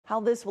how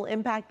this will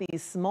impact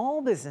these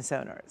small business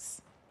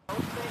owners.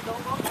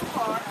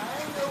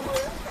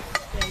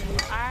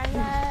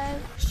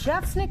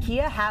 Chefs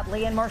Nakia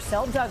Hatley and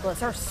Marcel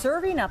Douglas are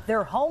serving up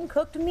their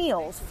home-cooked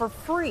meals for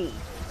free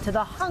to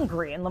the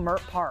hungry in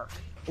Leimert Park.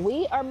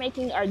 We are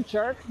making our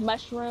jerk,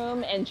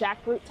 mushroom, and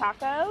jackfruit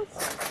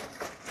tacos.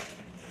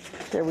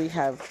 Here we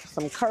have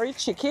some curry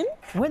chicken.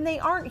 When they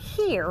aren't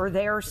here,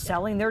 they are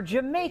selling their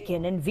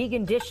Jamaican and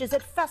vegan dishes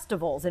at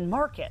festivals and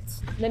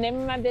markets. The name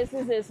of my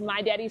business is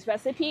My Daddy's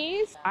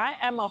Recipes. I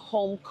am a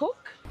home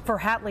cook. For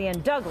Hatley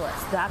and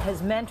Douglas, that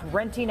has meant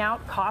renting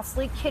out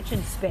costly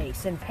kitchen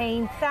space and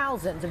paying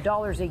thousands of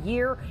dollars a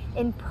year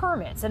in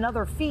permits and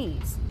other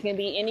fees. It can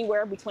be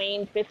anywhere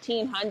between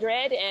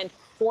 $1,500 and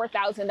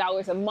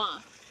 $4,000 a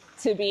month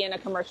to be in a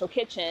commercial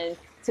kitchen,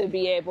 to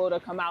be able to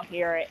come out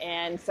here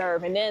and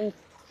serve. And then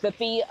the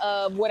fee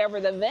of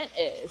whatever the event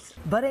is.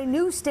 But a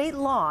new state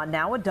law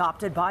now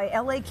adopted by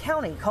LA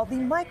County called the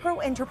Micro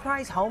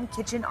Enterprise Home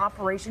Kitchen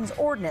Operations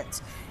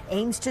Ordinance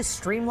aims to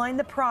streamline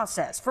the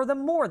process for the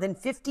more than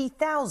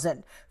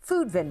 50,000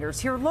 food vendors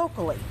here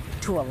locally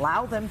to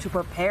allow them to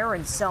prepare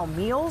and sell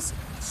meals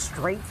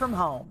straight from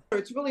home.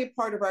 It's really a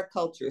part of our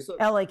culture.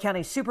 LA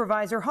County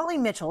Supervisor Holly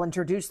Mitchell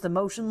introduced the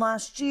motion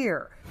last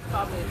year.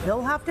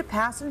 They'll have to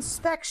pass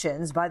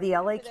inspections by the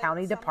LA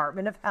County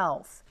Department of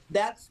Health.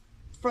 That's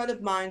front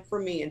of mind for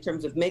me in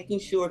terms of making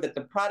sure that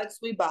the products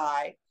we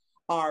buy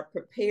are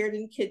prepared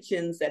in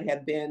kitchens that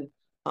have been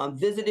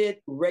visited,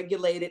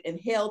 regulated, and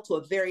held to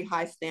a very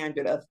high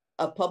standard of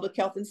public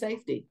health and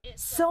safety.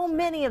 So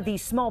many of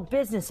these small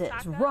businesses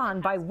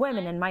run by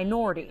women and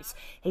minorities.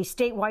 A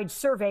statewide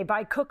survey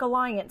by Cook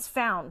Alliance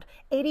found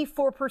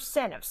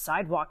 84% of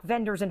sidewalk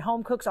vendors and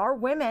home cooks are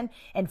women,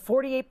 and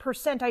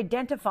 48%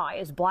 identify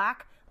as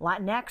Black,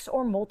 Latinx,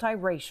 or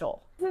multiracial.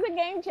 This is a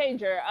game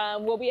changer.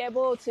 We'll be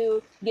able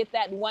to get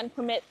that one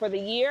permit for the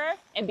year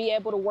and be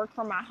able to work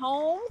from my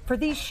home. For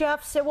these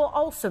chefs, it will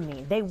also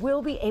mean they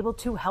will be able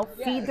to help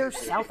feed their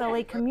South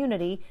LA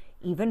community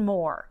even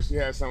more. She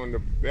has some of the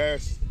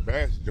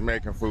best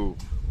Jamaican food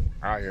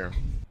out here.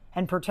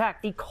 And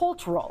protect the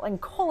cultural and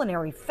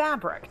culinary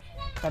fabric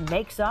that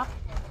makes up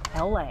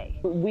LA.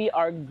 We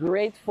are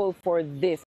grateful for this